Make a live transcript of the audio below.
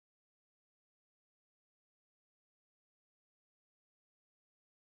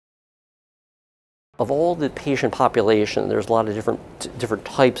of all the patient population, there's a lot of different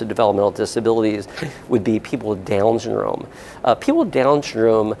types of developmental disabilities, would be people with Down syndrome. People with Down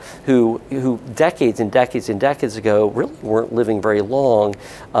syndrome who decades and decades and decades ago really weren't living very long.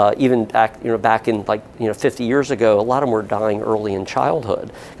 Even back in 50 years ago, a lot of them were dying early in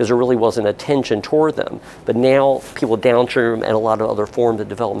childhood because there really wasn't attention toward them. But now people with Down syndrome and a lot of other forms of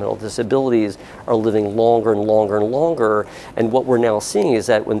developmental disabilities are living longer and longer and longer. And what we're now seeing is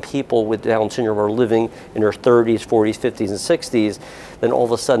that when people with Down syndrome are living in their 30s, 40s, 50s, and 60s, then all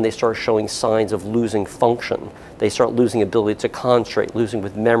of a sudden they start showing signs of losing function. They start losing ability to concentrate, losing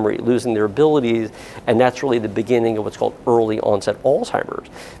with memory, losing their abilities, and that's really the beginning of what's called early onset Alzheimer's.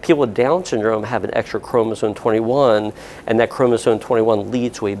 People with Down syndrome have an extra chromosome 21, and that chromosome 21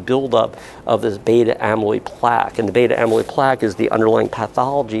 leads to a buildup of this beta amyloid plaque. And the beta amyloid plaque is the underlying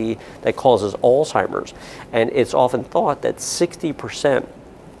pathology that causes Alzheimer's. And it's often thought that 60%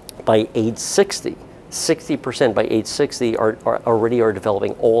 by age 60, 60% by age 60 are already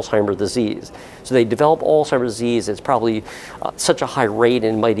developing Alzheimer's disease. So they develop Alzheimer's disease. It's probably such a high rate,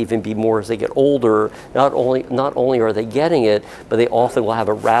 and might even be more as they get older. Not only are they getting it, but they often will have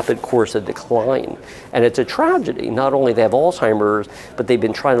a rapid course of decline. And it's a tragedy. Not only they have Alzheimer's, but they've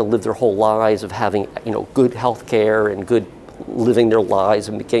been trying to live their whole lives of having good health care and good living their lives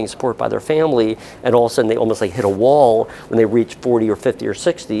and getting support by their family, and all of a sudden they almost hit a wall when they reach 40 or 50 or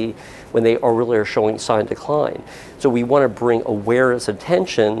 60, when they really are showing sign of decline. So we want to bring awareness,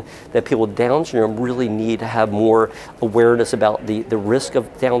 attention that people with Down syndrome really need to have more awareness about the risk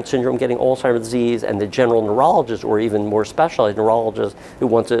of Down syndrome getting Alzheimer's disease, and the general neurologist or even more specialized neurologist who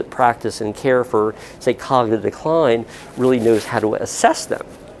wants to practice and care for, say, cognitive decline really knows how to assess them.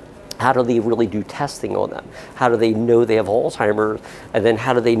 How do they really do testing on them? How do they know they have Alzheimer's? And then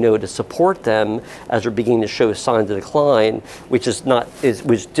how do they know to support them as they're beginning to show signs of decline, which is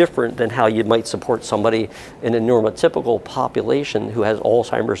different than how you might support somebody in a neurotypical population who has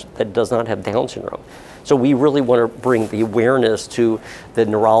Alzheimer's that does not have Down syndrome. So we really want to bring the awareness to the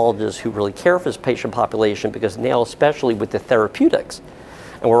neurologists who really care for this patient population, because now, especially with the therapeutics,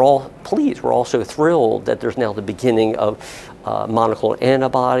 and we're all pleased, we're also thrilled that there's now the beginning of monoclonal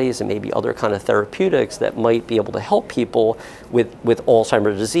antibodies and maybe other kind of therapeutics that might be able to help people with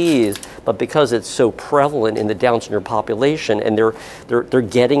Alzheimer's disease. But because it's so prevalent in the Down syndrome population, and they're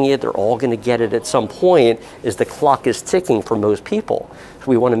getting it, they're all going to get it at some point, is the clock is ticking for most people. So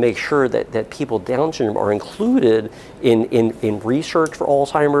we want to make sure that people with Down syndrome are included in research for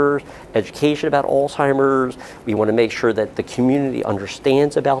Alzheimer's, education about Alzheimer's. We want to make sure that the community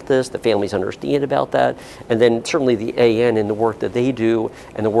understands about this, the families understand about that, and then certainly the AN and the work that they do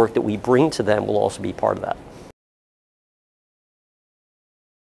and the work that we bring to them will also be part of that.